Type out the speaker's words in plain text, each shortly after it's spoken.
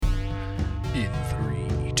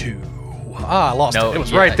I lost it. It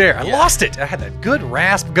was right there. I lost it. I had that good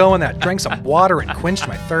rasp going. I drank some water and quenched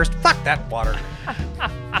my thirst. Fuck that water.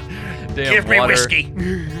 Give me whiskey. Give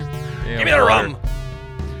me the rum.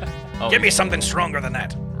 Give me something stronger than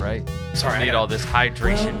that. Right. Sorry, I need all this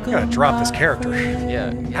hydration. I gotta drop this character. Yeah.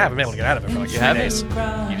 I haven't been able to get out of it for like 3 days.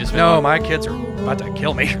 You just No, my kids are about to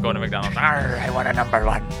kill me. going to McDonald's. Arr, I want a number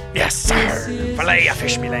one. Yes, sir. Filet of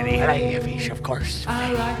fish, me lady. Fillet of fish, of course.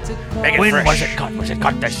 Make it When fresh. was it caught? Was it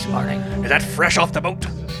caught this morning? Is that fresh off the boat?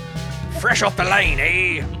 Fresh off the line,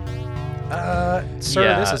 eh? Sir,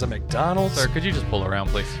 Yeah. this is a McDonald's. Sir, could you just pull around,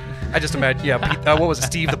 please? I just imagine, what was it,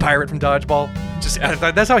 Steve the pirate from Dodgeball? Just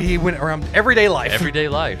that's how he went around everyday life. Everyday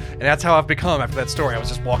life. And that's how I've become after that story. I was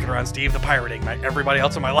just walking around Steve the pirating everybody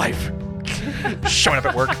else in my life. Showing up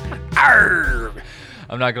at work. Arr!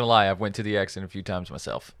 I'm not gonna lie. I've went to the accent a few times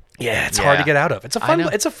myself. Yeah, it's hard to get out of. It's a I know.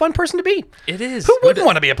 fun person to be. It is. Who wouldn't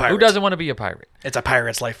want to be a pirate? Who doesn't want to be a pirate? It's a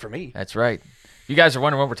pirate's life for me. That's right. You guys are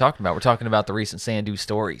wondering what we're talking about. We're talking about the recent Sandu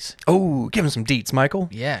stories. Oh, give him some deets, Michael.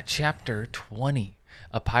 Yeah, chapter 20.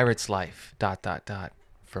 A pirate's life. ...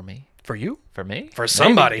 For me. For you? For me? For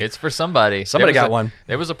somebody. Maybe. It's for somebody. Somebody got one.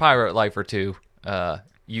 There was a pirate life or two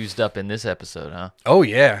used up in this episode, huh? Oh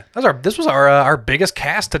yeah, this was our biggest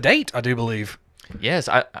cast to date, I do believe. Yes,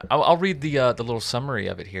 I'll read the little summary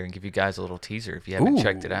of it here and give you guys a little teaser if you haven't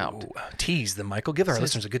checked it out. Tease them, Michael. Give our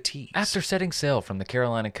listeners a good tease. After setting sail from the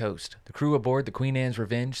Carolina coast, the crew aboard the Queen Anne's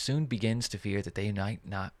Revenge soon begins to fear that they might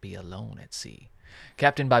not be alone at sea.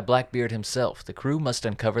 Captained by Blackbeard himself, the crew must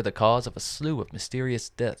uncover the cause of a slew of mysterious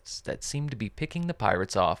deaths that seem to be picking the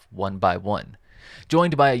pirates off one by one.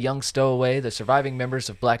 Joined by a young stowaway, the surviving members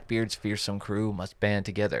of Blackbeard's fearsome crew must band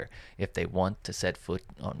together if they want to set foot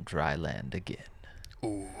on dry land again.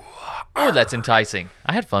 Oh, that's enticing.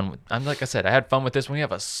 I had fun with. Like I said, I had fun with this one. We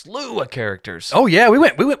have a slew of characters. Oh yeah,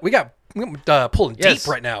 we got pulling Yes,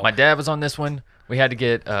 deep right now. My dad was on this one. We had to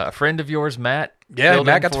get a friend of yours, Matt. Yeah,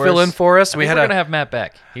 Matt got to fill in for us. We're gonna have Matt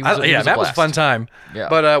back. He was a Matt was a blast. fun time. Yeah.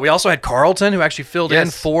 But we also had Carlton, who actually filled in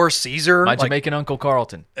Yes. for Caesar. My Jamaican uncle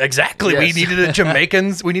Carlton. Exactly. We Yes. needed a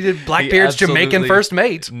Jamaicans. We needed Blackbeard's Jamaican absolutely first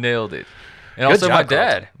mate. Nailed it. And Good also job, my dad.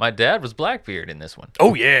 Carlton. My dad was Blackbeard in this one.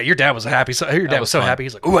 Oh yeah, your dad was happy. So your dad was so fun. happy.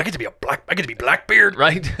 He's like, "Ooh, I get to be Blackbeard.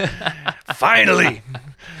 Right? Finally,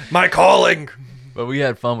 my calling." But we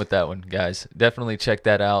had fun with that one, guys. Definitely check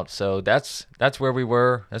that out. So that's where we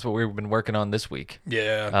were. That's what we've been working on this week.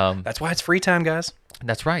 Yeah. That's why it's free time, guys.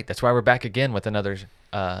 That's right. That's why we're back again with another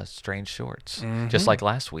Strange Shorts, just like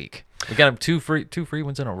last week. We got them two free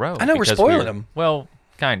ones in a row. I know, we're because spoiling them. Well,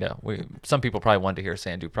 kind of. Some people probably wanted to hear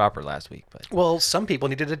Sandu proper last week, but Well, some people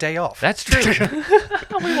needed a day off. that's true.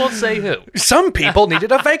 We won't say who. Some people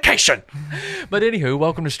needed a vacation. But anywho,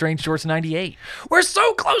 welcome to Strange Shorts 98. We're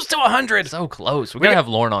so close to 100. So close. We're gonna have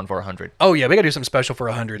Lauren on for 100. Oh yeah, we gotta do something special for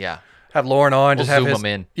 100. Yeah. Have Lauren on. We'll just have zoom his, him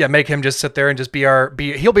in. Yeah, make him just sit there and just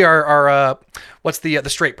he'll be our what's the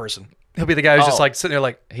straight person. He'll be the guy who's just Oh. like sitting there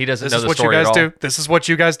like He doesn't this know is the what story you at guys all. do. This is what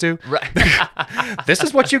you guys do. Right. This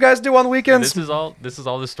is what you guys do on the weekends. This is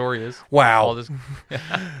all the story is. Wow. All this,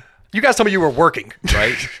 You guys told me you were working.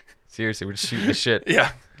 right? Seriously, we're just shooting the shit.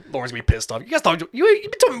 Yeah. Lauren's gonna be pissed off. You guys told you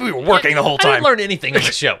told me we were working the whole I time. didn't learn anything on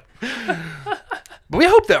the show. But we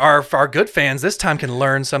hope that our good fans this time can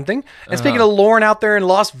learn something. And speaking of Lauren out there in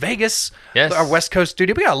Las Vegas, Yes. our West Coast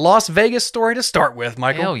studio, we got a Las Vegas story to start with,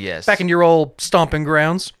 Michael. Hell yes. Back in your old stomping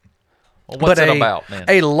grounds. Well, what's But it about, man?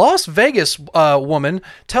 A Las Vegas woman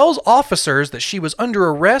tells officers that she was under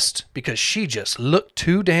arrest because she just looked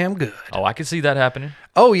too damn good. Oh, I can see that happening.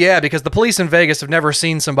 Oh, yeah, because the police in Vegas have never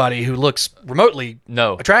seen somebody who looks remotely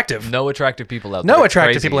attractive. No attractive people out No there.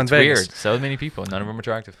 attractive Crazy. people in It's Vegas. Weird. So many people. None of them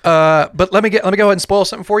attractive. But let me go ahead and spoil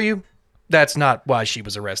something for you. That's not why she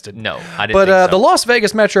was arrested. No, I didn't But think so. the Las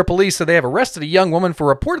Vegas Metro Police said they have arrested a young woman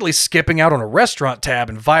for reportedly skipping out on a restaurant tab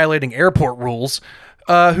and violating airport rules,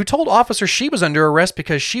 who told officers she was under arrest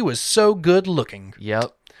because she was so good looking.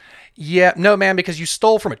 Yep. Yeah, no, man, because you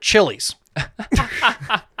stole from a Chili's.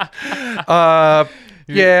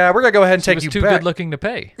 Yeah, we're gonna go ahead and She take was you too back. good looking to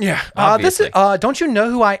pay. Yeah, Obviously. don't you know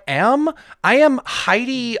who I am? I am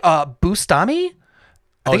Heidi Bustami.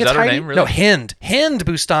 I think is it's that her Heidi. name, really? No, Hind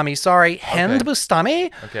Bustami. Sorry, Hind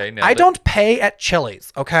Bustami. Okay, nailed I it. don't pay at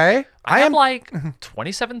Chili's. Okay, I have like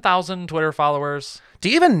 27,000 Twitter followers. Do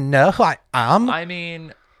you even know who I am? I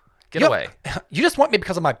mean, get You- away. You just want me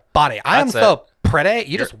because of my body. I am That's so pretty.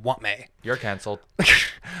 You just want me, You're canceled.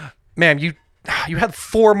 man. You had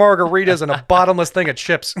 4 margaritas and a bottomless thing of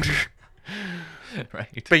chips.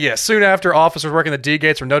 Right. But yeah, soon after, officers working the D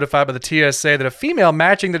gates were notified by the TSA that a female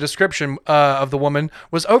matching the description of the woman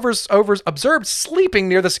was observed sleeping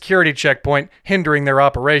near the security checkpoint, hindering their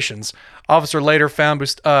operations. Officer later found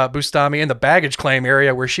Bustami in the baggage claim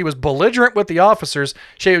area where she was belligerent with the officers,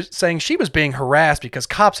 saying she was being harassed because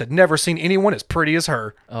cops had never seen anyone as pretty as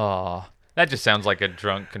her. Oh, that just sounds like a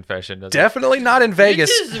drunk confession, doesn't Definitely not in Vegas.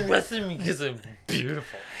 it? Just arrested me because I'm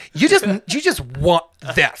beautiful. You just want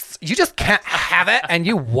this. You just can't have it, and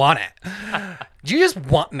you want it. You just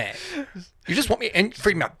want me. You just want me and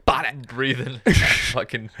for my body. Breathing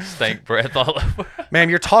fucking stank breath all over. Ma'am,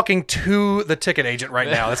 you're talking to the ticket agent right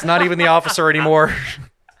now. It's not even the officer anymore.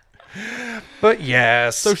 But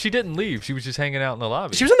yes. So she didn't leave. She was just hanging out in the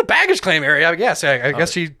lobby. She was in the baggage claim area, I guess. I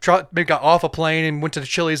guess she maybe got off a plane and went to the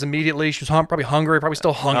Chili's immediately. She was probably hungry, probably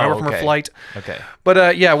still hungover from her okay. flight. Okay.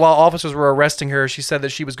 But yeah, while officers were arresting her, she said that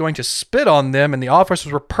she was going to spit on them, and the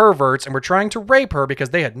officers were perverts and were trying to rape her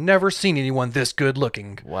because they had never seen anyone this good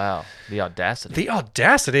looking. Wow. The audacity. The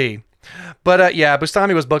audacity. But yeah,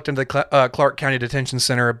 Bustami was booked into the Clark County Detention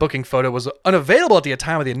Center. A booking photo was unavailable at the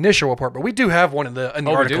time of the initial report, but we do have one in the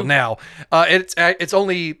article now. It's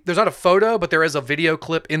only there's not a photo, but there is a video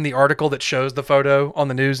clip in the article that shows the photo on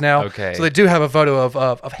the news now. Okay. So they do have a photo of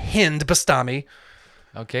Hind Bustami.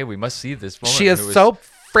 Okay, we must see this woman. She is who is so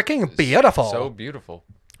freaking beautiful. So beautiful.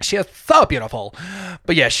 She is so beautiful.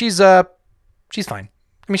 But yeah, she's fine.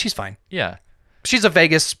 I mean, she's fine. Yeah. She's a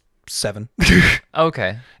Vegas 7.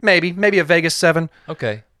 Okay. maybe a Vegas 7.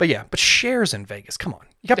 Okay. But yeah, but Cher's in Vegas. Come on.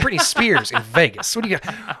 You got Britney Spears in Vegas. What are you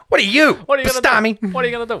Bustami? gonna do? What are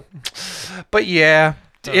you gonna do? But yeah.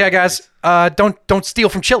 Yeah, guys, don't steal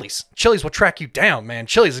from Chili's. Chili's will track you down, man.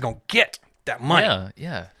 Chili's is gonna get that money.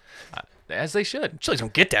 Yeah. As they should. Chili's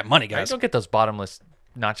gonna get that money, Right? guys. Don't get those bottomless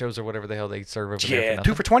nachos or whatever the hell they serve over there. Yeah, For 2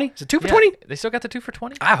 nothing. for 20? Is it 2 for Yeah, 20? They still got the 2 for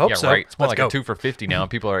 20? I hope yeah, so. Right. It's more Let's like go. a 2 for 50 now,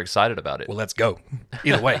 and people are excited about it. Well, let's go.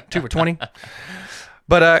 Either way, 2 for 20.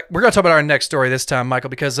 But we're gonna talk about our next story this time, Michael,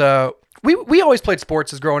 because we always played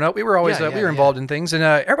sports as growing up. We were always we were involved in things, and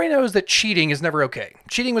everybody knows that cheating is never okay.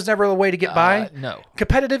 Cheating was never the way to get by. No.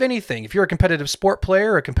 Competitive anything. If you're a competitive sport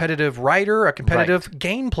player, a competitive writer, a competitive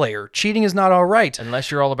game player, cheating is not all right.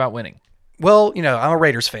 Unless you're all about winning. Well, you know, I'm a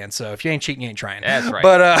Raiders fan, so if you ain't cheating, you ain't trying. That's right.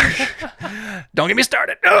 But don't get me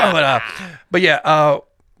started. But yeah,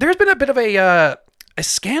 there's been a bit of a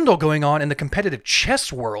scandal going on in the competitive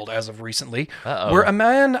chess world as of recently, where a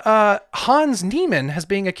man, Hans Niemann, has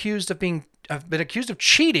been accused of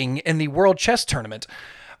cheating in the World Chess Tournament.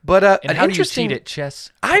 But And how do you cheat at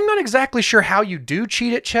chess? I'm not exactly sure how you do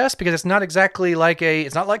cheat at chess, because it's not exactly like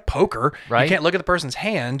it's not like poker. Right. You can't look at the person's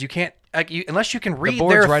hand. You can't unless you can read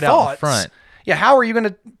board's their right thoughts. out in front. Yeah, how are you going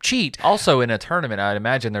to cheat? Also, in a tournament, I'd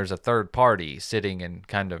imagine there's a third party sitting and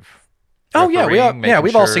kind of. Oh yeah, refereeing,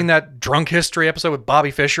 we've all making seen sure- that Drunk History episode with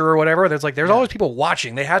Bobby Fischer or whatever. There's always people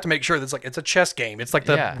watching. They have to make sure that it's a chess game. It's like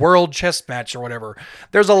the world chess match or whatever.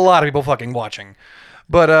 There's a lot of people fucking watching.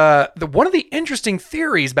 But one of the interesting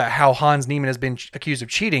theories about how Hans Niemann has been accused of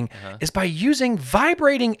cheating is by using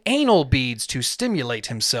vibrating anal beads to stimulate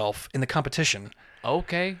himself in the competition.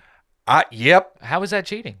 Okay. Yep. How is that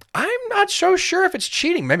cheating? I'm not so sure if it's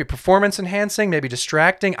cheating. Maybe performance enhancing, maybe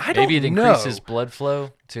distracting. I don't know. Maybe it increases blood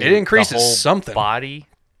flow to It increases the whole something. body.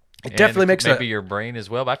 It definitely makes maybe your brain as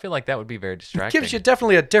well. But I feel like that would be very distracting. gives you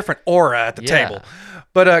definitely a different aura at the Yeah. table.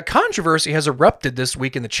 But controversy has erupted this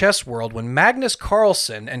week in the chess world when Magnus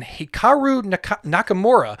Carlsen and Hikaru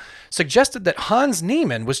Nakamura suggested that Hans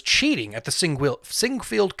Niemann was cheating at the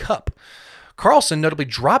Singfield Cup. Carlsen notably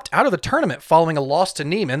dropped out of the tournament following a loss to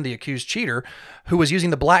Niemann, the accused cheater, who was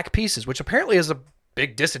using the black pieces, which apparently is a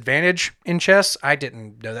big disadvantage in chess. I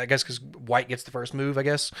didn't know that, I guess, because white gets the first move, I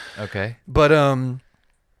guess. Okay. But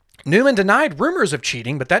Newman denied rumors of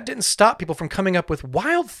cheating, but that didn't stop people from coming up with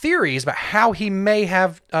wild theories about how he may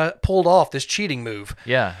have pulled off this cheating move,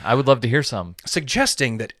 Yeah, I would love to hear some.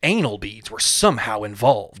 suggesting that anal beads were somehow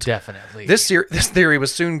involved. Definitely. This theory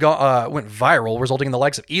was soon went viral, resulting in the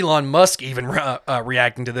likes of Elon Musk even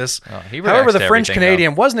reacting to this. he However, reacts the to French everything,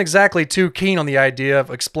 Canadian wasn't exactly too keen on the idea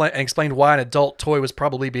of explained why an adult toy was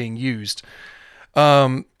probably being used.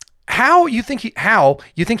 How you think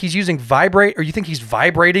he's using vibrate, or you think he's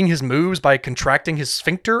vibrating his moves by contracting his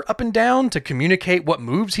sphincter up and down to communicate what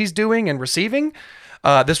moves he's doing and receiving?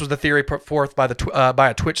 This was the theory put forth by by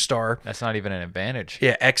a Twitch star. That's not even an advantage.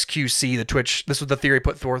 Yeah, XQC, the Twitch. This was the theory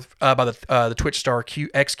put forth by the Twitch star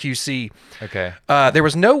XQC. Okay. There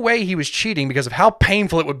was no way he was cheating because of how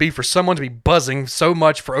painful it would be for someone to be buzzing so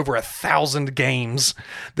much for over 1,000 games.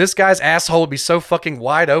 This guy's asshole would be so fucking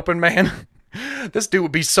wide open, man. This dude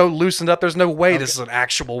would be so loosened up. There's no way this is an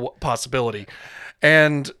actual possibility.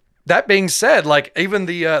 And That being said, like even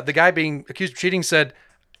the guy being accused of cheating said,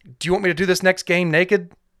 "Do you want me to do this next game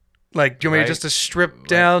naked? Like, do you want me Right. just to strip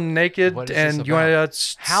down naked What is this and you want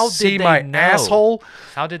to How see did they my know? asshole?"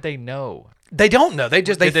 How did they know? They don't know. They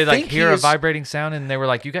just Did they like think hear he a is- vibrating sound and they were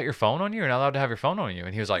like, "You got your phone on you? You're not allowed to have your phone on you."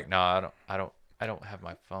 And he was like, "No, I don't have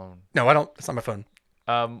my phone." No, I don't. It's not my phone.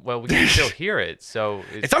 Well, we can still hear it. So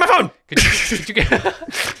It's on my phone. could you get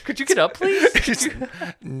could you get up, please?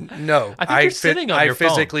 No, I think you're sitting on I your phone.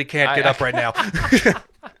 physically can't get I- up right now.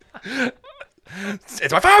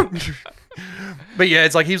 It's my phone. But yeah,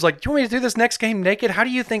 it's like he was like, "Do you want me to do this next game naked? How do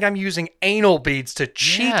you think I'm using anal beads to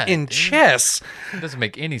cheat Yeah, in dude. chess?" It doesn't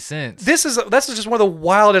make any sense. That's just one of the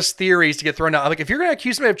wildest theories to get thrown out. Like, if you're gonna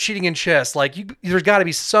accuse somebody of cheating in chess, like there's got to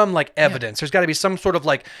be some like evidence. There's got to be some sort of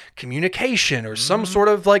like communication or some Mm-hmm. sort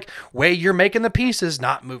of like way you're making the pieces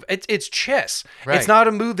not move. It's chess. Right. It's not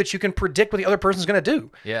a move that you can predict what the other person's gonna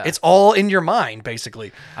do. Yeah. It's all in your mind,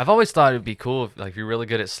 basically. I've always thought it'd be cool if, like, if you're really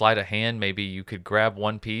good at sleight of hand, maybe you could grab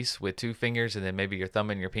one piece with two fingers and then maybe your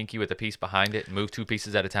thumb and your pinky with a piece behind it and move two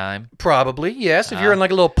pieces at a time. Probably yes. If you're in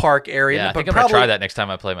like a little park area, Yeah, I but think I'm probably gonna try that next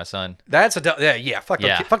time I play my son. That's yeah. Fuck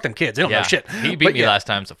Yeah. fuck them kids. They don't know Yeah, shit. he But beat me yeah. last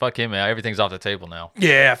time, so fuck him. Everything's off the table now.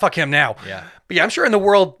 Yeah, fuck him now. Yeah. But yeah, I'm sure in the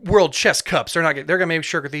world chess cups, they're gonna make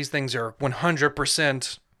sure that these things are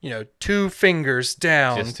 100%, two fingers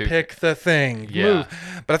down, Just two pick the thing, Yeah.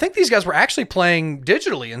 move. But I think these guys were actually playing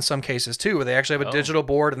digitally in some cases too, where they actually have a digital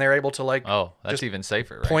board and they're able to like Oh, that's just even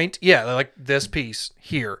safer, right? point. Yeah, they're like this piece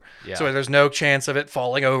here. Yeah. So there's no chance of it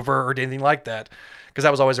falling over or anything like that. Because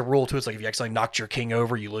that was always a rule too. It's like if you accidentally knocked your king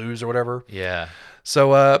over, you lose or whatever. Yeah.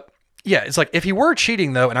 So, yeah, it's like if he were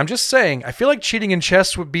cheating though, and I'm just saying, I feel like cheating in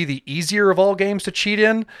chess would be the easier of all games to cheat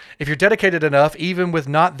in. If you're dedicated enough, even with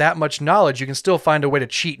not that much knowledge, you can still find a way to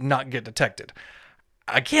cheat and not get detected.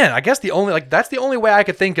 Again, I guess that's the only way I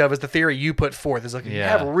could think of is the theory you put forth. Is like if you Yeah.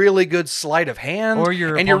 have really good sleight of hand, Or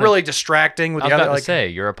your and you're opponent- really distracting with I was the other. about Like, to say,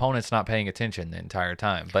 your opponent's not paying attention the entire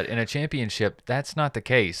time. But in a championship, that's not the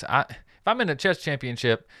case. If I'm in a chess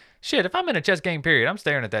championship, if I'm in a chess game period, I'm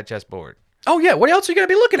staring at that chessboard. oh yeah, what else are you gonna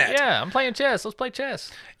be looking at? Yeah, I'm playing chess. Let's play chess.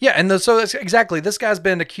 Yeah, and so that's exactly. This guy's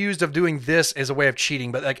been accused of doing this as a way of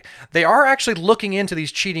cheating, but like they are actually looking into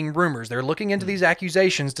these cheating rumors. They're looking into these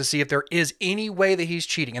accusations to see if there is any way that he's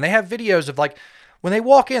cheating. And they have videos of like when they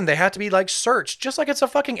walk in, they have to be like searched, just like it's a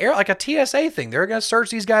fucking like a TSA thing. They're gonna search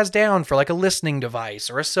these guys down for like a listening device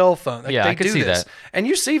or a cell phone. Like, Yeah, they I could do see this. that. And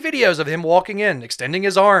you see videos of him walking in, extending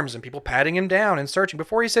his arms, and people patting him down and searching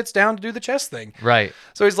before he sits down to do the chess thing. Right.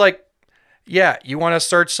 So he's like, "Yeah, you want to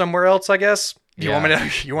search somewhere else? I guess. You want me Yeah.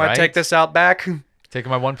 to? You want Right. to take this out back?" Taking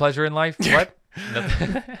my one pleasure in life. What?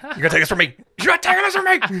 Nothing. You're gonna take this from me. You're not taking this from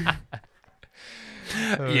me.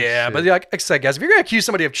 Yeah, but like I said, guys, if you're gonna accuse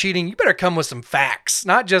somebody of cheating, you better come with some facts,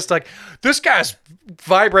 not just like this guy's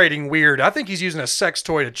vibrating weird. I think he's using a sex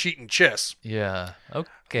toy to cheat in chess. Yeah.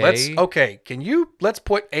 Okay. Let's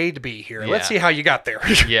put A to B here. Let's Yeah. see how you got there.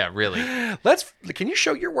 Yeah, really. Can you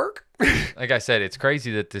show your work? Like I said, it's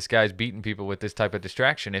crazy that this guy's beating people with this type of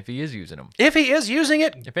distraction if he is using them. If he is using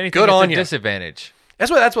it, If anything, good it's on a you. disadvantage. That's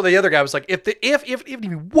what the other guy was like. If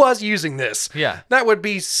he was using this, Yeah. that would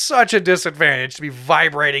be such a disadvantage to be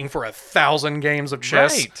vibrating for 1,000 games of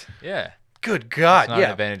chess. Right. Yeah. Good God, It's not yeah,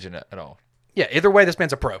 an advantage in it at all. yeah. Either way, this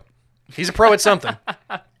man's a pro. He's a pro at something.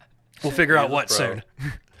 We'll figure out what pro. soon.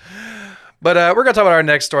 But we're gonna talk about our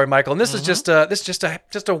next story, Michael, and this Mm-hmm. is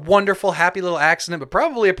just a wonderful, happy little accident, but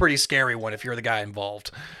probably a pretty scary one if you're the guy involved.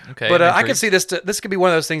 Okay. But I'm I can intrigued. see this could be one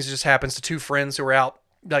of those things that just happens to two friends who are out,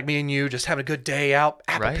 like me and you, just having a good day out,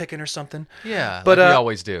 apple Right. picking or something. Yeah, but, like we uh,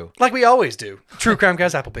 always do. Like we always do. True crime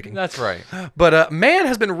guys, apple picking. That's right. But a man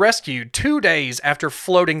has been rescued 2 days after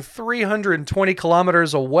floating 320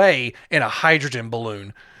 kilometers away in a hydrogen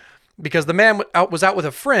balloon because the man was out with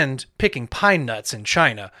a friend picking pine nuts in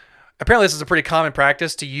China. Apparently, this is a pretty common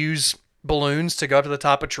practice to use balloons to go up to the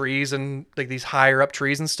top of trees and like these higher up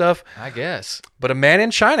trees and stuff. I guess. But a man in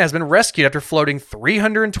China has been rescued after floating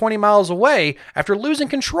 320 miles away after losing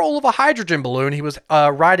control of a hydrogen balloon he was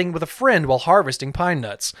riding with a friend while harvesting pine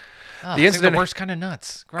nuts. Oh, The incident- the worst kind of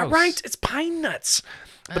nuts. Gross. Right, it's pine nuts.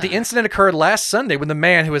 But the incident occurred last Sunday when the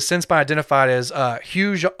man, who has since been identified as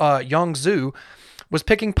Hu Yongzhu, was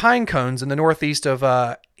picking pine cones in the northeast of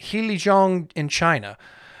Heilijiang in China.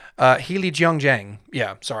 Heilijiang.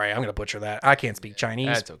 Yeah, sorry, I'm going to butcher that. I can't speak Chinese.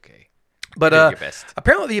 That's okay. But You did your best.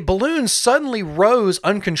 apparently the balloon suddenly rose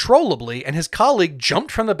uncontrollably, and his colleague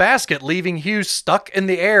jumped from the basket, leaving Hugh stuck in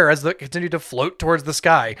the air as it continued to float towards the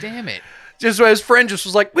sky. Damn it. Just so his friend just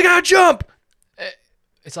was like, "We gotta jump!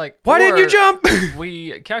 It's like, Why didn't you or jump?"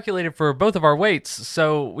 We calculated for both of our weights,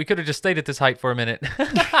 so we could have just stayed at this height for a minute.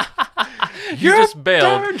 You just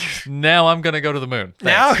bailed. Now I'm going to go to the moon.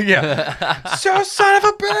 Now, Thanks. yeah. So son of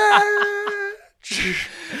a bitch.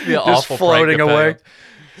 Be an Just awful prank floating to away. fail.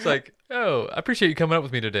 It's like, oh, I appreciate you coming up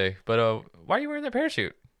with me today, but why are you wearing that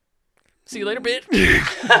parachute? See you later, bitch.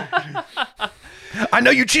 I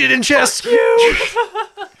know you cheated in chess.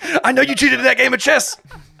 I know you cheated in that game of chess.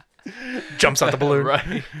 Jumps out the balloon.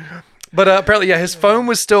 Right. But apparently, yeah, his phone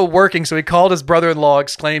was still working, so he called his brother-in-law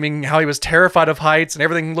exclaiming how he was terrified of heights and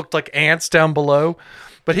everything looked like ants down below.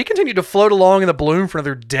 But he continued to float along in the balloon for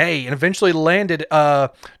another day and eventually landed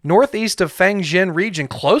northeast of Fangjin region,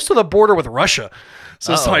 close to the border with Russia.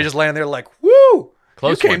 So somebody just landed there like, woo!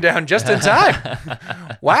 Close you came one. down just in time.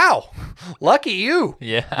 Wow. Lucky you.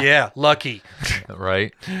 Yeah. Yeah, lucky.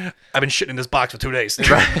 Right. I've been shitting in this box for 2 days.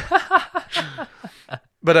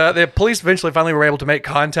 But the police eventually finally were able to make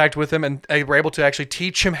contact with him, and they were able to actually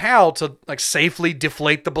teach him how to like safely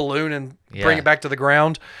deflate the balloon and bring Yeah. it back to the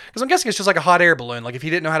ground. Because I'm guessing it's just like a hot air balloon. Like if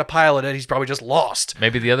he didn't know how to pilot it, he's probably just lost.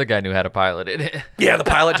 Maybe the other guy knew how to pilot it. Yeah, the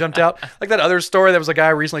pilot jumped out. Like that other story, there was a guy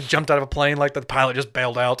recently jumped out of a plane, like the pilot just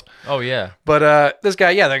bailed out. Oh, yeah. But this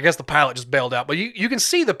guy, yeah, I guess the pilot just bailed out. But you can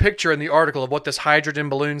see the picture in the article of what this hydrogen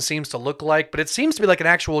balloon seems to look like. But it seems to be like an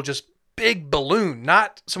actual just big balloon,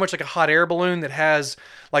 not so much like a hot air balloon that has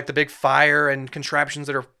like the big fire and contraptions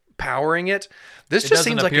that are powering it. This It just doesn't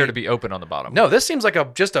seems like appear to be open on the bottom. no, this seems like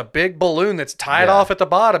just a big balloon that's tied Yeah. off at the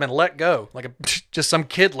bottom and let go. Like just some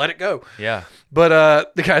kid let it go. Yeah.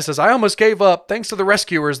 But the guy says, I almost gave up. Thanks to the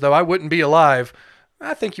rescuers, though, I wouldn't be alive.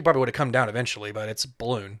 I think you probably would have come down eventually, but it's a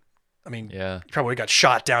balloon. I mean, Yeah. you probably got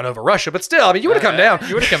shot down over Russia, but still, I mean, you would have come down.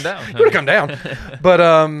 You would have come down. You would have come down. But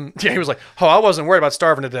yeah, he was like, oh, I wasn't worried about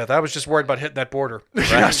starving to death. I was just worried about hitting that border.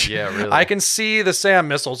 Right? Yeah, really. I can see the SAM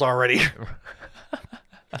missiles already.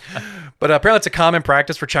 But apparently it's a common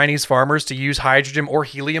practice for Chinese farmers to use hydrogen or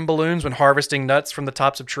helium balloons when harvesting nuts from the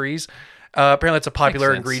tops of trees. Apparently it's a popular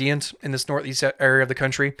Makes sense. ingredient in this northeast area of the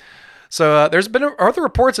country. So there's been other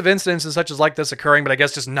reports of incidences such as like this occurring, but I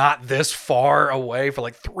guess just not this far away for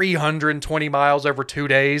like 320 miles over 2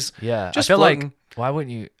 days. Yeah. Just I feel floating. like, why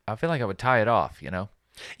wouldn't you? I feel like I would tie it off, you know?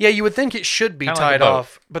 Yeah, you would think it should be Kinda like a tied boat.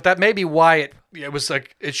 off, but that may be why it was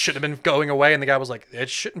like it shouldn't have been going away. And the guy was like, "It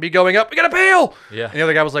shouldn't be going up. We gotta bail." Yeah. And the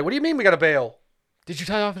other guy was like, "What do you mean we gotta bail? Did you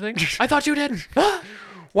tie off the thing? I thought you did.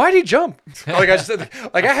 Why did he jump?" Oh, the guy just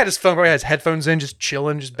like I had his phone, probably had his headphones in, just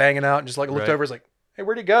chilling, just banging out, and just like looked Right. over, was like, "Hey,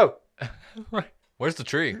 where'd he go? Where's the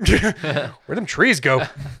tree? Where'd them trees go?"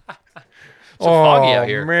 So foggy out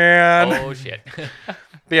here. Man. Oh, shit.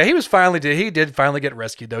 But yeah, he did finally get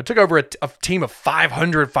rescued though. It took over a team of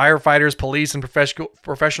 500 firefighters, police, and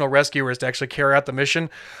professional rescuers to actually carry out the mission,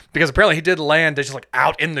 because apparently he did land just like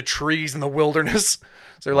out in the trees in the wilderness.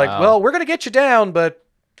 So they're like, Wow. well, we're gonna get you down, but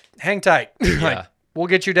hang tight. Like, Yeah. we'll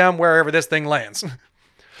get you down wherever this thing lands.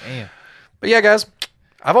 Damn. But yeah, guys,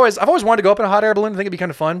 I've always wanted to go up in a hot air balloon. I think it'd be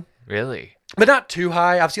kind of fun. Really? But not too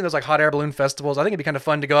high. I've seen those like hot air balloon festivals. I think it'd be kind of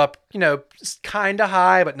fun to go up, kind of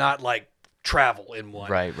high, but not like travel in one.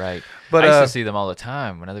 Right, right. But, I used uh, to see them all the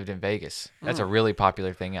time when I lived in Vegas. That's a really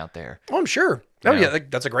popular thing out there. Oh, I'm sure. Oh, Yeah. yeah,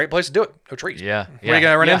 that's a great place to do it. No trees. Yeah. What are you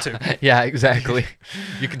going to run into? Yeah, exactly.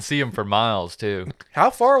 You can see them for miles, too. How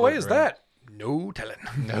far away is Floating that? No telling.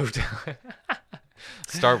 No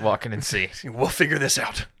Start walking and see. We'll figure this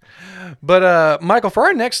out. But Michael, for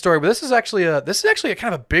our next story, this is actually a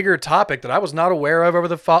kind of a bigger topic that I was not aware of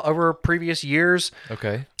over previous years.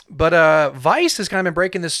 Okay. But Vice has kind of been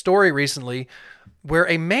breaking this story recently, where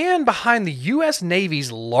a man behind the U.S.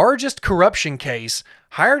 Navy's largest corruption case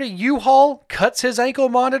hired a U-Haul, cuts his ankle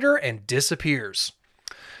monitor, and disappears.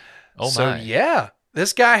 Oh, So my. yeah,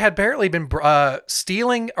 this guy had apparently been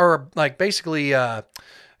stealing or like basically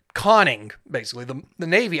conning basically the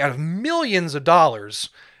Navy out of millions of dollars,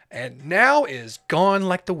 and now is gone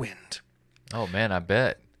like the wind. Oh, man, I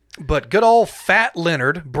bet. But good old Fat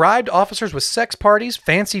Leonard bribed officers with sex parties,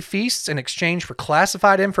 fancy feasts in exchange for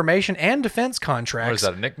classified information and defense contracts. What is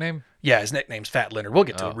that, a nickname? Yeah, his nickname's Fat Leonard. We'll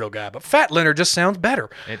get to the real guy, but Fat Leonard just sounds better.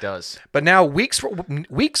 It does. But now, weeks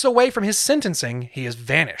away from his sentencing, he has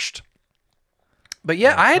vanished. But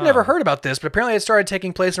yeah, I had never heard about this, but apparently it started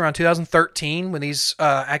taking place around 2013 when these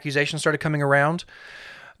accusations started coming around.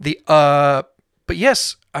 But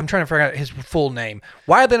yes, I'm trying to figure out his full name.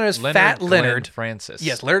 Why Leonard is Fat Glenn Leonard. Francis.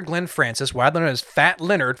 Yes, Leonard Glenn Francis. Why Leonard is Fat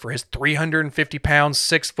Leonard for his 350 pounds,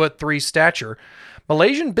 6'3" stature.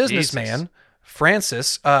 Malaysian businessman Jesus.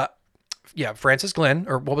 Francis. Francis Glenn,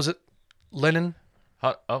 or what was it? Lennon.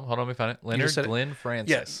 Hold on, let me find it. Leonard said it. Glenn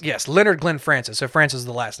Francis. Yes, Leonard Glenn Francis. So Francis is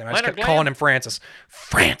the last name. I just Leonard kept calling Glenn. him Francis.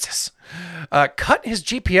 Francis cut his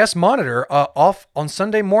GPS monitor off on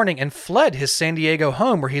Sunday morning and fled his San Diego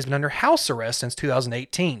home, where he's been under house arrest since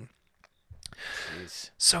 2018.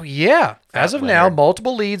 So yeah, as of now, Leonard.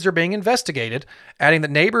 multiple leads are being investigated, adding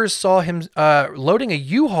that neighbors saw him loading a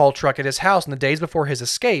U-Haul truck at his house in the days before his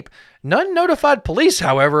escape. None notified police,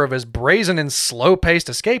 however, of his brazen and slow-paced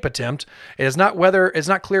escape attempt. It's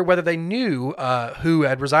not clear whether they knew who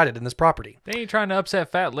had resided in this property. They ain't trying to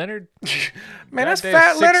upset Fat Leonard. Man, that's Goddamn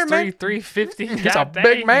Fat Leonard, man. 350. He's a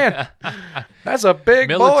big man. That's a big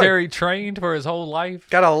boy. Military trained for his whole life.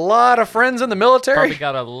 Got a lot of friends in the military. Probably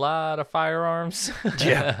got a lot of firearms.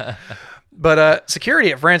 Yeah. But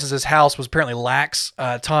security at Francis's house was apparently lax.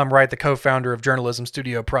 Tom Wright, the co-founder of journalism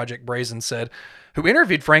studio Project Brazen, said, who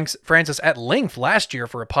interviewed Francis at length last year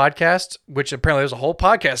for a podcast, which apparently there's a whole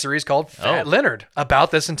podcast series called Fat Leonard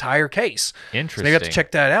about this entire case. Interesting. So maybe you have to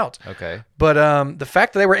check that out. Okay. But the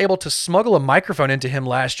fact that they were able to smuggle a microphone into him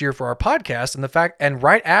last year for our podcast, and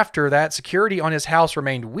right after that, security on his house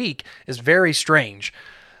remained weak, is very strange.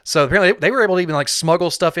 So apparently they were able to even like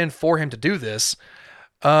smuggle stuff in for him to do this.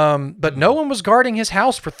 But no one was guarding his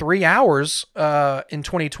house for 3 hours in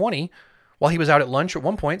 2020 while he was out at lunch at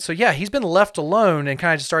one point. So yeah, he's been left alone and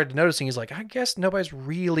kind of just started noticing. He's like, I guess nobody's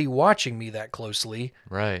really watching me that closely.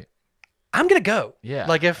 Right. I'm going to go. Yeah.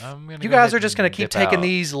 Like if I'm gonna you go guys ahead are just and going to keep dip taking out.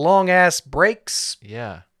 these long ass breaks,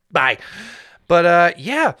 Yeah. bye. But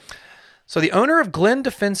yeah. So the owner of Glen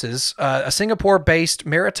Defenses, a Singapore-based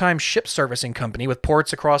maritime ship servicing company with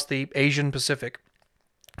ports across the Asian Pacific,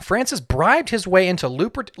 Francis bribed his way into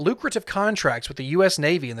lucrative contracts with the U.S.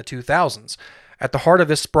 Navy in the 2000s. At the heart of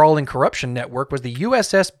this sprawling corruption network was the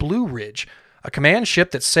USS Blue Ridge, a command ship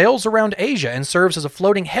that sails around Asia and serves as a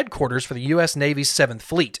floating headquarters for the U.S. Navy's 7th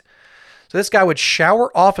Fleet. So this guy would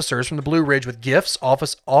shower officers from the Blue Ridge with gifts,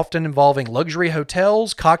 often involving luxury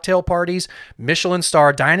hotels, cocktail parties, Michelin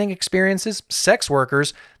star dining experiences, sex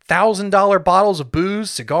workers, $1,000 bottles of booze,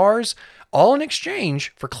 cigars, all in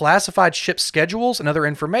exchange for classified ship schedules and other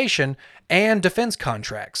information and defense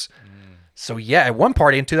contracts. So yeah, at one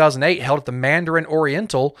party in 2008 held at the Mandarin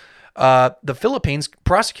Oriental, the Philippines,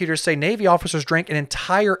 prosecutors say Navy officers drank an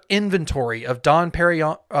entire inventory of Dom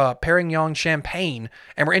Perignon champagne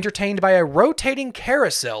and were entertained by a rotating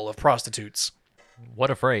carousel of prostitutes. What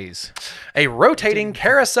a phrase. A rotating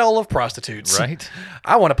carousel of prostitutes. Right?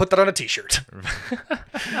 I want to put that on a t-shirt.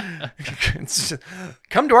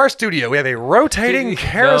 Come to our studio. We have a rotating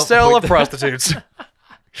carousel of prostitutes.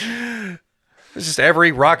 It's just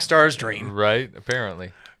every rock star's dream. Right.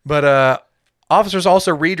 Apparently. But officers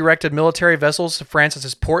also redirected military vessels to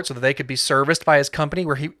Francis's port so that they could be serviced by his company,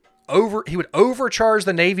 where he would overcharge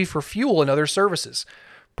the Navy for fuel and other services.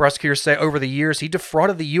 Prosecutors say over the years he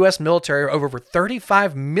defrauded the U.S. military of over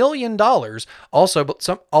 $35 million. Also,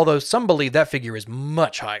 although some believe that figure is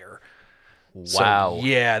much higher. Wow. So,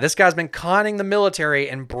 yeah, this guy's been conning the military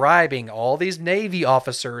and bribing all these Navy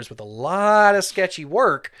officers with a lot of sketchy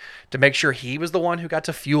work to make sure he was the one who got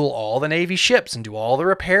to fuel all the Navy ships and do all the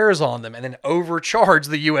repairs on them and then overcharge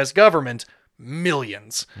the U.S. government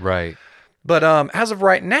millions. Right. But as of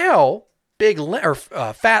right now,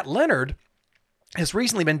 Fat Leonard has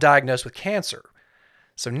recently been diagnosed with cancer.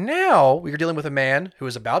 So now we are dealing with a man who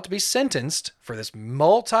is about to be sentenced for this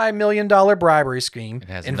multi-million-dollar bribery scheme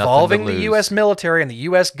has involving nothing to the lose. U.S. military and the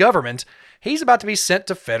U.S. government. He's about to be sent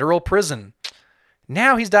to federal prison.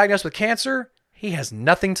 Now he's diagnosed with cancer. He has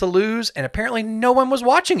nothing to lose, and apparently no one was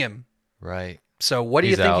watching him. Right. So what do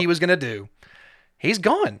you He's think out. he was going to do? He's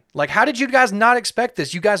gone. Like, how did you guys not expect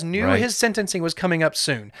this? You guys knew Right. his sentencing was coming up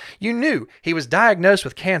soon. You knew he was diagnosed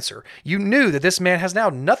with cancer. You knew that this man has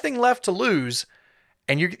now nothing left to lose.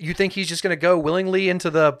 And you think he's just going to go willingly into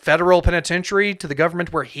the federal penitentiary to the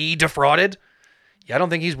government where he defrauded? Yeah, I don't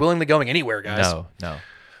think he's willingly going anywhere, guys. No.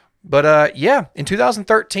 But yeah, in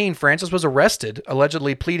 2013, Francis was arrested,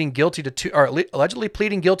 allegedly pleading guilty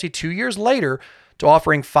 2 years later to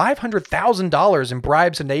offering $500,000 in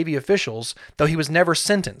bribes to Navy officials, though he was never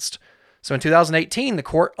sentenced. So in 2018, the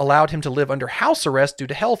court allowed him to live under house arrest due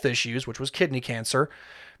to health issues, which was kidney cancer.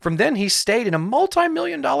 From then, he stayed in a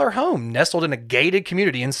multi-million-dollar home nestled in a gated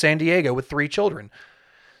community in San Diego with 3 children.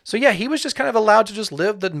 So yeah, he was just kind of allowed to just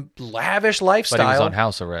live the lavish lifestyle. But he was on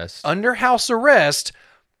house arrest. Under house arrest,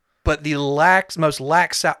 but the most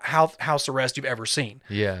lax house arrest you've ever seen.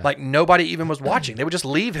 Yeah. Like nobody even was watching. They would just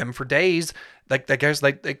leave him for days. Like I guess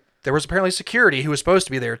there was apparently security who was supposed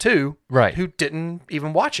to be there too. Right. Who didn't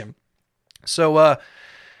even watch him. So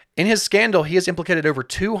in his scandal, he has implicated over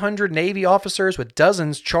 200 Navy officers, with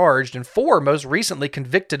dozens charged and 4 most recently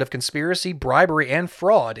convicted of conspiracy, bribery, and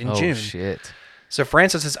fraud in June. Oh, shit. So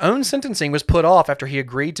Francis's own sentencing was put off after he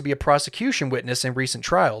agreed to be a prosecution witness in recent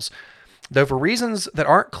trials. Though for reasons that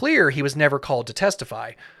aren't clear, he was never called to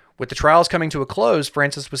testify. With the trials coming to a close,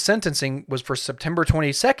 Francis was sentencing was for September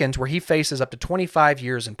 22nd, where he faces up to 25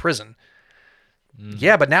 years in prison.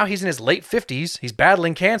 Yeah, but now he's in his late 50s. He's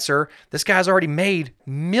battling cancer. This guy's already made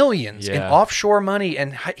millions in Yeah. offshore money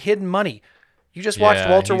and hidden money. You just watched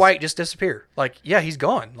Yeah, Walter he's- White just disappear. Like, yeah, he's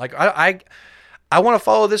gone. Like, I want to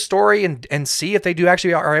follow this story and see if they do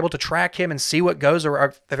actually are able to track him and see what goes, or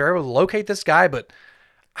if they're able to locate this guy. But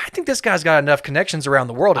I think this guy's got enough connections around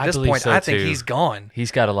the world at I this believe point. so, I think too. he's gone.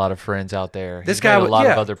 He's got a lot of friends out there. This He's guy made a would- lot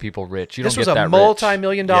yeah. of other people rich. You This don't was get a that rich.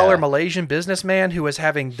 multi-million-dollar Yeah. Malaysian businessman who was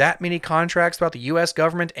having that many contracts throughout the U.S.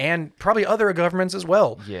 government and probably other governments as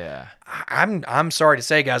well. Yeah. I'm sorry to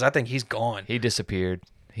say, guys, I think he's gone. He disappeared.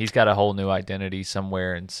 He's got a whole new identity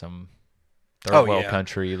somewhere in some third Oh, world yeah.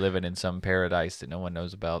 country, living in some paradise that no one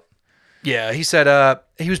knows about. Yeah, he said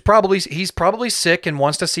he's probably sick and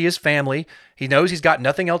wants to see his family. He knows he's got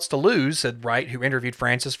nothing else to lose, said Wright, who interviewed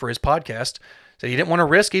Francis for his podcast. Said he didn't want to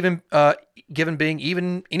risk even given being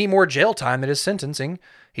even any more jail time than his sentencing.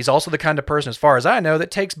 He's also the kind of person, as far as I know,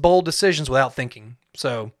 that takes bold decisions without thinking.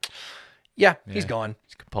 So, yeah, he's gone.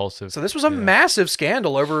 He's compulsive. So this was a massive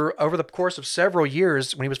scandal over the course of several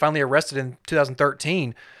years when he was finally arrested in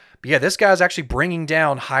 2013. But yeah, this guy's actually bringing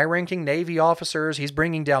down high-ranking Navy officers. He's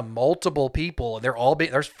bringing down multiple people. They're all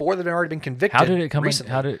there's 4 that have already been convicted. How did it come?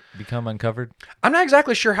 recently. How did it become uncovered? I'm not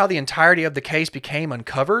exactly sure how the entirety of the case became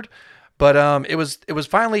uncovered, but it was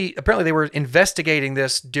finally, apparently they were investigating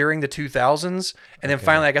this during the 2000s, and then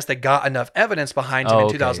finally I guess they got enough evidence behind him in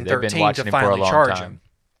Okay. They've been 2013 watching to him for a finally long charge time. him.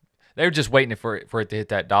 They were just waiting for it to hit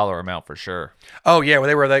that dollar amount for sure. Oh yeah, well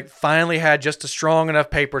they were like finally had just a strong enough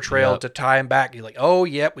paper trail Yep. to tie him back. You're like, oh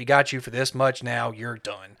yep, we got you for this much. Now you're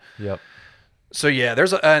done. Yep. So yeah,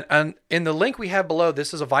 there's an in the link we have below.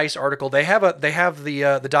 This is a Vice article. They have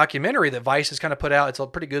the documentary that Vice has kind of put out. It's a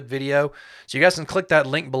pretty good video. So you guys can click that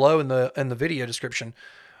link below in the video description.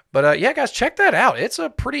 But yeah, guys, check that out. It's a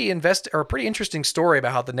pretty interesting story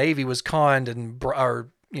about how the Navy was conned and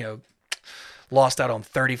lost out on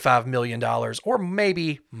 $35 million or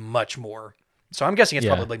maybe much more. So I'm guessing it's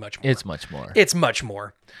probably much more. It's much more. It's much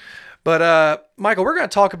more. But Michael, we're going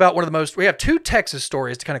to talk about we have 2 Texas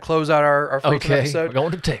stories to kind of close out our freaking okay. episode. We're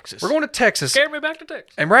going to Texas. We're going to Texas. Carry me back to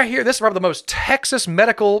Texas. And right here, this is probably the most Texas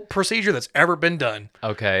medical procedure that's ever been done.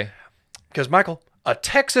 Okay. Because, Michael, a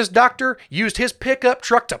Texas doctor used his pickup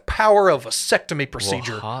truck to power a vasectomy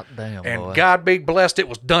procedure. Well, hot damn, and boy. God be blessed, it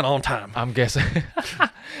was done on time. I'm guessing.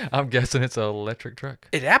 I'm guessing it's an electric truck.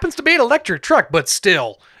 It happens to be an electric truck, but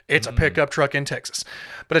still, it's a pickup truck in Texas.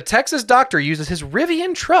 But a Texas doctor uses his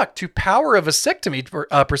Rivian truck to power a vasectomy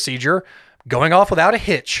procedure, going off without a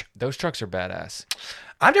hitch. Those trucks are badass.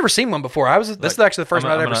 I've never seen one before. This is actually the first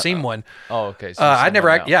time I've ever seen one. Oh, okay. So I'd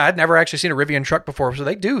never actually seen a Rivian truck before, so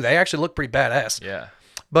they actually look pretty badass. Yeah.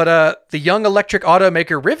 But the young electric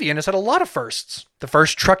automaker Rivian has had a lot of firsts. The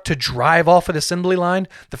first truck to drive off an assembly line,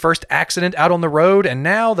 the first accident out on the road, and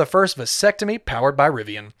now the first vasectomy powered by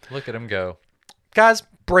Rivian. Look at him go. Guys,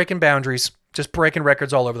 breaking boundaries, just breaking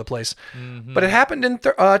records all over the place. But it happened in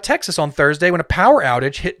Texas on Thursday when a power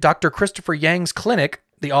outage hit Dr. Christopher Yang's clinic.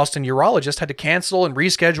 The Austin urologist had to cancel and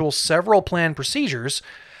reschedule several planned procedures.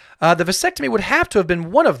 The vasectomy would have to have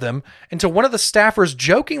been one of them until one of the staffers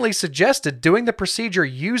jokingly suggested doing the procedure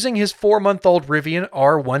using his 4-month-old Rivian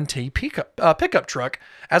R1T pickup truck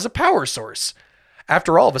as a power source.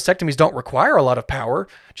 After all, vasectomies don't require a lot of power,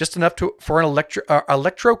 just enough for an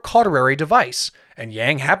electrocautery device. And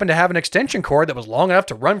Yang happened to have an extension cord that was long enough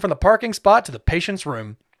to run from the parking spot to the patient's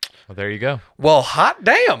room. Well, there you go. Well, hot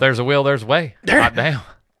damn. There's a will, there's a way. Hot damn.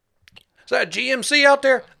 Is that a GMC out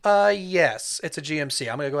there? Yes, it's a GMC.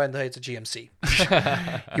 I'm going to go ahead and say it's a GMC.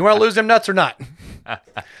 You want to lose them nuts or not?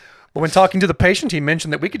 But when talking to the patient, he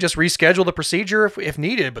mentioned that we could just reschedule the procedure if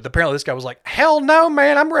needed. But apparently this guy was like, hell no,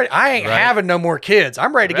 man, I'm ready. I ain't having no more kids.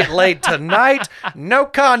 I'm ready to get laid tonight. No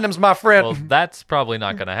condoms, my friend. Well, that's probably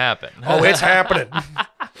not going to happen. Oh, it's happening.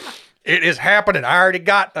 It is happening. I already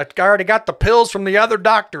got the pills from the other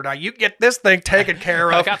doctor. Now you get this thing taken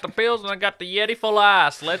care I of. got the pills and I got the Yeti full of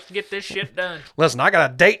ice. Let's get this shit done. Listen, I got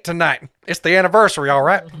a date tonight. It's the anniversary, all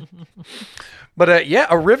right? But a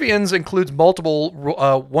Rivian's includes multiple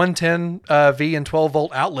 110 V and 12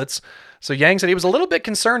 volt outlets. So Yang said he was a little bit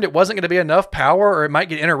concerned it wasn't going to be enough power or it might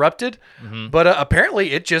get interrupted. But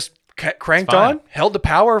apparently it just cranked on, held the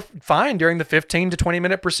power fine during the 15 to 20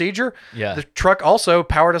 minute procedure. Yeah. The truck also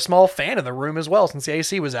powered a small fan in the room as well since the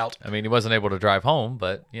AC was out. I mean, he wasn't able to drive home,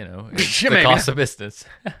 but, it's Yeah, the maybe. cost of business.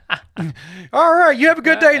 All right, you have a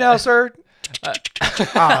good day now, sir.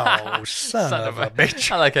 Oh, son of a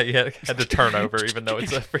bitch. I like how you had to turn over, even though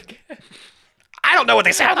it's a freaking... I don't know what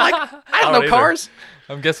they sound like. I don't know either. cars.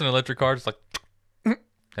 I'm guessing electric cars like...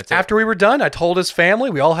 That's it. After we were done, I told his family.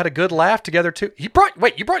 We all had a good laugh together too. You brought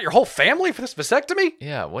your whole family for this vasectomy?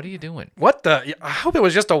 Yeah, what are you doing? What the? I hope it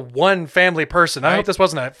was just a one family person. I hope Right. this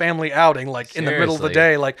wasn't a family outing, like in the middle of the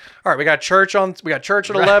Seriously. day. Like, all right, we got church at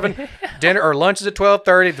 11, dinner or lunch is at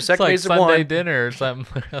 12:30. It's like Vasectomy's at Sunday 1. dinner or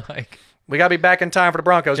something. Like, We gotta be back in time for the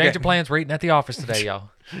Broncos change game. of plans. We're eating at the office today,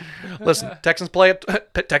 y'all. Listen, Texans play at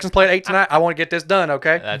 8 tonight. I want to get this done,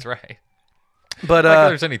 okay? That's right. But Like, if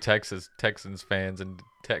there's any Texans fans in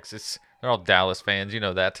Texas. They're all Dallas fans. You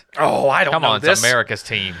know that. oh, I don't Come know on, this. it's America's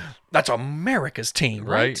team. That's America's team,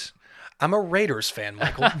 right? Right. I'm a Raiders fan,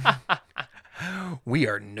 Michael. We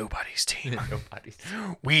are nobody's team. Nobody's.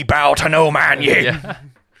 We bow to no man, yeah. Yeah.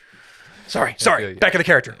 Sorry. feel you. Back in the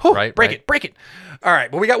character. Whew, Right, break right. it. All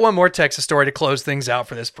right. Well, we got one more Texas story to close things out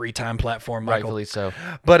for this free time platform, Michael. Rightfully so.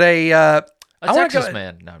 But A I wanna Texas go-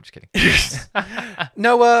 man. No, I'm just kidding.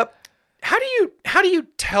 Noah, how do you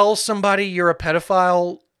tell somebody you're a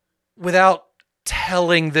pedophile without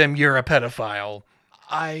telling them you're a pedophile?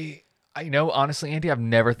 I know, honestly, Andy, I've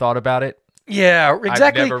never thought about it. Yeah,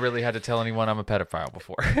 exactly. I've never really had to tell anyone I'm a pedophile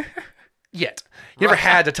before. Yet. You never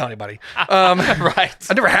had to tell anybody. Right.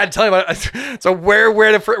 I never had to tell anybody. So where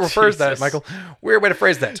to refers that, Jesus. Michael? Weird way to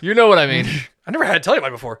phrase that. You know what I mean. I never had to tell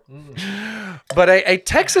anybody before. But a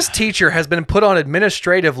Texas teacher has been put on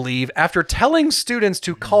administrative leave after telling students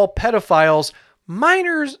to call pedophiles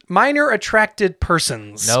minor attracted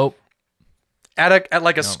persons. Nope. At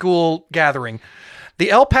a school gathering. The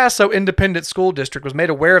El Paso Independent School District was made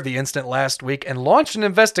aware of the incident last week and launched an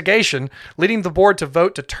investigation, leading the board to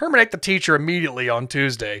vote to terminate the teacher immediately on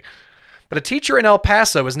Tuesday. But a teacher in El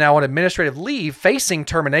Paso is now on administrative leave facing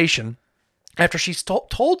termination after she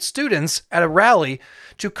told students at a rally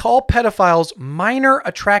to call pedophiles minor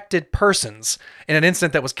attracted persons in an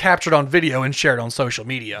incident that was captured on video and shared on social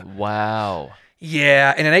media. Wow.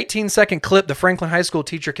 Yeah, in an 18-second clip, the Franklin High School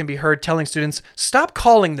teacher can be heard telling students, "Stop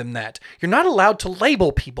calling them that. You're not allowed to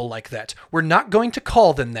label people like that. We're not going to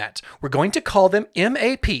call them that. We're going to call them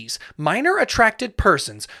MAPs, minor attracted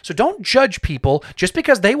persons. So don't judge people just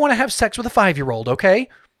because they want to have sex with a 5-year-old, okay?"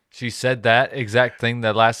 She said that exact thing,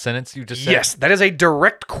 the last sentence you just said? Yes, that is a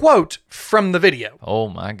direct quote from the video. Oh,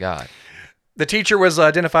 my God. The teacher was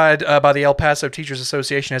identified by the El Paso Teachers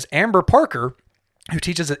Association as Amber Parker, who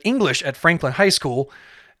teaches English at Franklin High School.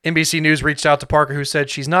 NBC News reached out to Parker, who said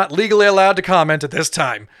she's not legally allowed to comment at this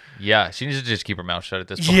time. Yeah, she needs to just keep her mouth shut at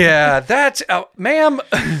this point. Yeah, that's... ma'am,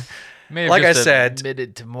 May have like just I said-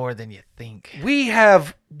 admitted to more than you think. we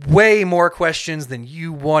have way more questions than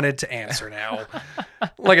you wanted to answer now.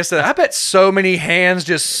 Like I said, I bet so many hands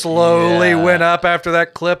just slowly Yeah. went up after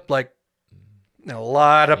that clip. Like, a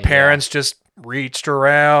lot of parents just reached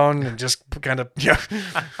around and just kind of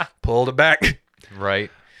pulled it back.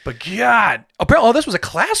 Right. But God, apparently, this was a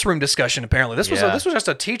classroom discussion. Apparently, this was Yeah. just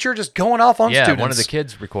a teacher just going off on Yeah, students. one of the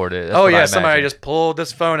kids recorded it. That's Oh what I yeah, somebody imagined. just pulled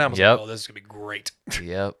this phone out. And was Yep. like, "Oh, this is gonna be great."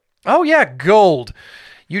 Yep. Oh yeah, gold.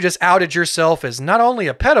 You just outed yourself as not only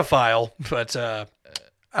a pedophile, but I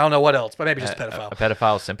don't know what else, but maybe just a pedophile. A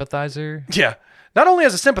pedophile sympathizer? Yeah, not only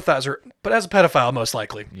as a sympathizer, but as a pedophile, most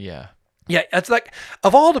likely. Yeah. Yeah, it's like,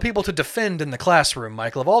 of all the people to defend in the classroom,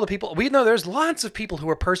 Michael, of all the people, we know there's lots of people who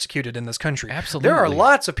are persecuted in this country. Absolutely. There are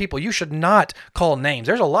lots of people you should not call names.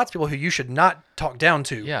 There's a lot of people who you should not talk down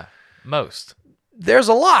to. Yeah. Most. There's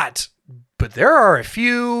a lot, but there are a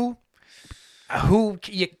few who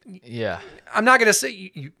Yeah. I'm not going to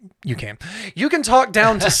say you can. You can talk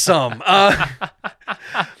down to some.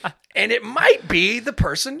 And it might be the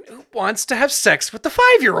person who wants to have sex with the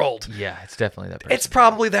 5-year-old. Yeah, it's definitely that person. It's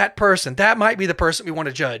probably that person. That might be the person we want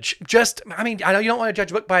to judge. I know you don't want to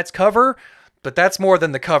judge a book by its cover, but that's more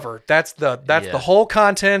than the cover. That's the whole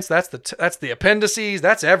contents. That's the appendices.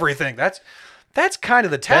 That's everything. That's kind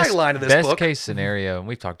of the tagline of this best book. case scenario, and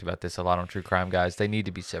we've talked about this a lot on True Crime Guys, they need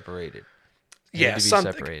to be separated. They need to be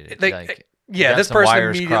separated. Like, you got this some person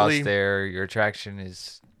wires immediately. crossed there. Your attraction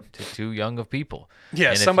is to too young of people. Yeah,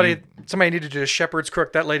 And if somebody you- needed to just shepherd's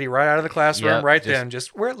crook that lady right out of the classroom Yep, right just- then.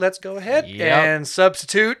 Just let's go ahead Yep. and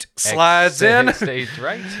substitute slides in. Stage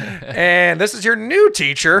right. And this is your new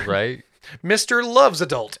teacher, Right. Mr. Loves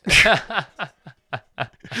Adult.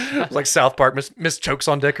 Like South Park, Miss Chokes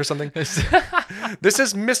on Dick or something. This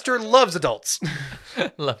is Mr. Loves Adults.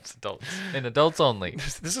 Loves adults. And adults only.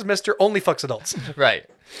 This is Mr. Only Fucks Adults. Right.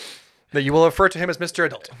 That you will refer to him as Mr.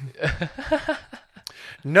 Adult.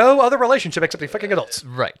 No other relationship except fucking adults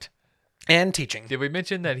Right. and teaching. Did we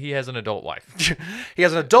mention that he has an adult wife? He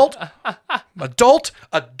has an adult,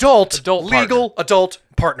 legal adult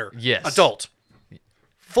partner. Yes. Adult.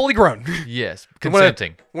 Fully grown. Yes. We wanna-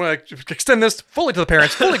 Consenting. Want to extend this fully to the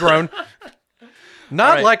parents, fully grown.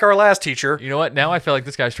 Not right. like our last teacher. You know what? Now I feel like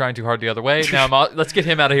this guy's trying too hard the other way. Now let's get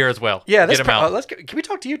him out of here as well. Yeah, get him out. Can we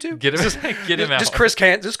talk to you too? Get him, get him out. Just Chris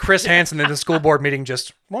Hansen in the school board meeting.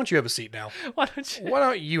 Just why don't you have a seat now? Why don't you? Why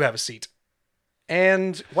don't you have a seat?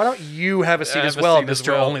 And why don't you have a seat Have as a well, seat as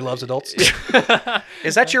Mr. well. Only Loves Adults?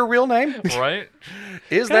 Is that your real name? Right?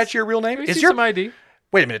 Is that your real name? Can we Is see your some ID?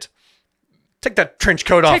 Wait a minute. Take that trench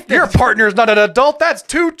coat off. Take that- Your partner is not an adult. That's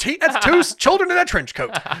two children in that trench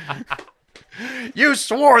coat. You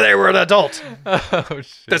swore they were an adult. Oh shit!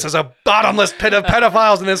 This is a bottomless pit of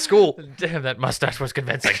pedophiles in this school. Damn, that mustache was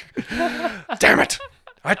convincing. Damn it.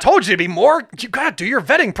 I told you to be more. You gotta do your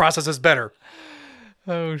vetting processes better.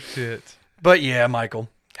 Oh shit! But yeah, Michael.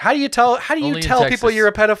 How do you tell Only in people Texas. you're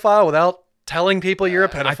a pedophile without telling people you're a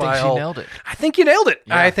pedophile? I think she nailed it. I think you nailed it.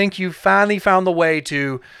 Yeah. I think you finally found the way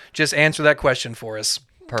to just answer that question for us.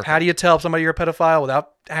 Perfect. How do you tell somebody you're a pedophile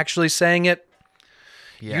without actually saying it?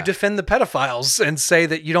 Yeah. You defend the pedophiles and say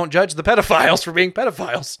that you don't judge the pedophiles for being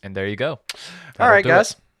pedophiles. And there you go. All That'll right, do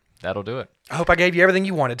guys. it. That'll do it. I hope I gave you everything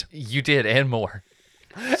you wanted. You did, and more.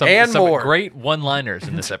 And some more. great one-liners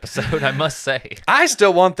in this episode, I must say. I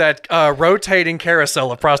still want that rotating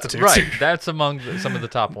carousel of prostitutes. Right, that's among some of the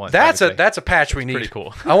top ones. That's I a would say. that's a patch we need. pretty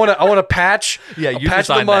cool. I want to patch. Yeah, a you patch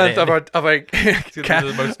of the designed that month in. of a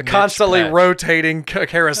the most niche constantly patch. rotating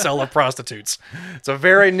carousel of prostitutes. It's a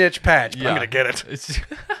very niche patch. But I'm gonna get it. It's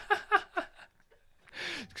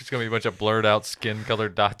just gonna be a bunch of blurred out skin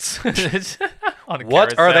colored dots. On a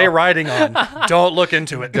What are they carousel. writing on? Don't look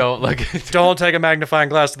into it. Don't look at Don't take a magnifying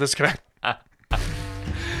glass to this.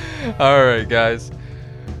 All right, guys.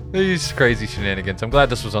 These crazy shenanigans. I'm glad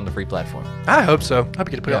this was on the free platform. I hope so. I hope you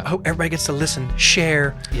get to put it Yeah. on. I hope everybody gets to listen,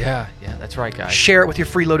 share, Yeah, that's right, guys. share it with your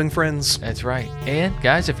freeloading friends. That's right. And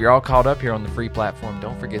guys, if you're all caught up here on the free platform,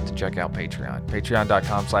 don't forget to check out Patreon.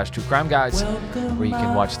 Patreon.com/TrueCrimeGuys, where you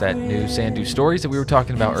can watch that new Sandu Stories that we were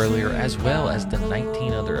talking about earlier, as well as the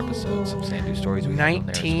 19 other episodes of Sandu Stories we've done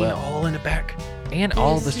there as 19 well. all in the back. And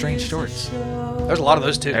all the strange shorts. There's a lot of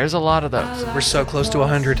those too. There's a lot of those. We're so close to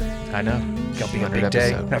 100. I know. Gonna be a 100 big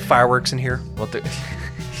day. episode. Have fireworks in here. Well, Be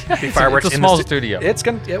it's fireworks a in the small stu- studio. It's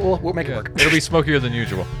gonna. Yeah, we'll make it Yeah. work. It'll be smokier than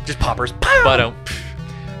usual. Just poppers. But all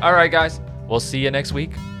right, guys. We'll see you next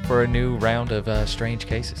week for a new round of strange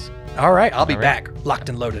cases. All right, I'll be All right. back, locked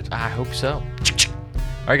and loaded. I hope so. All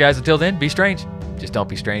right, guys. Until then, be strange. Just don't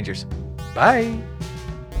be strangers. Bye.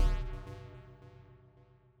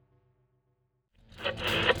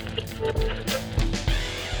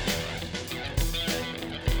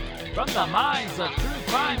 From the minds of true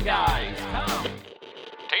crime guys, come.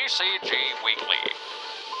 TCG Weekly.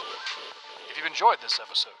 If you've enjoyed this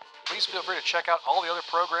episode, please feel free to check out all the other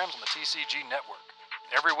programs on the TCG network.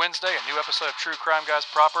 Every Wednesday, a new episode of True Crime Guys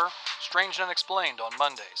proper, Strange and Unexplained on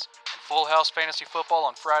Mondays, and Full House Fantasy Football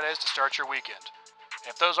on Fridays to start your weekend. And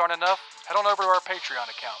if those aren't enough, head on over to our Patreon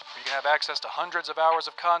account, where you can have access to hundreds of hours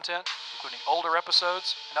of content, including older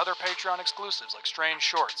episodes and other Patreon exclusives like Strange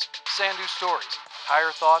Shorts, Sandu Stories,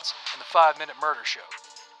 Higher Thoughts, and the 5-Minute Murder Show.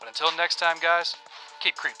 But until next time, guys,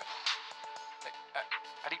 keep creeping. Hey,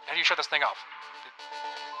 how do you shut this thing off?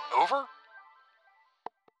 Over?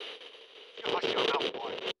 You hush your mouth,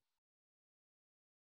 boy.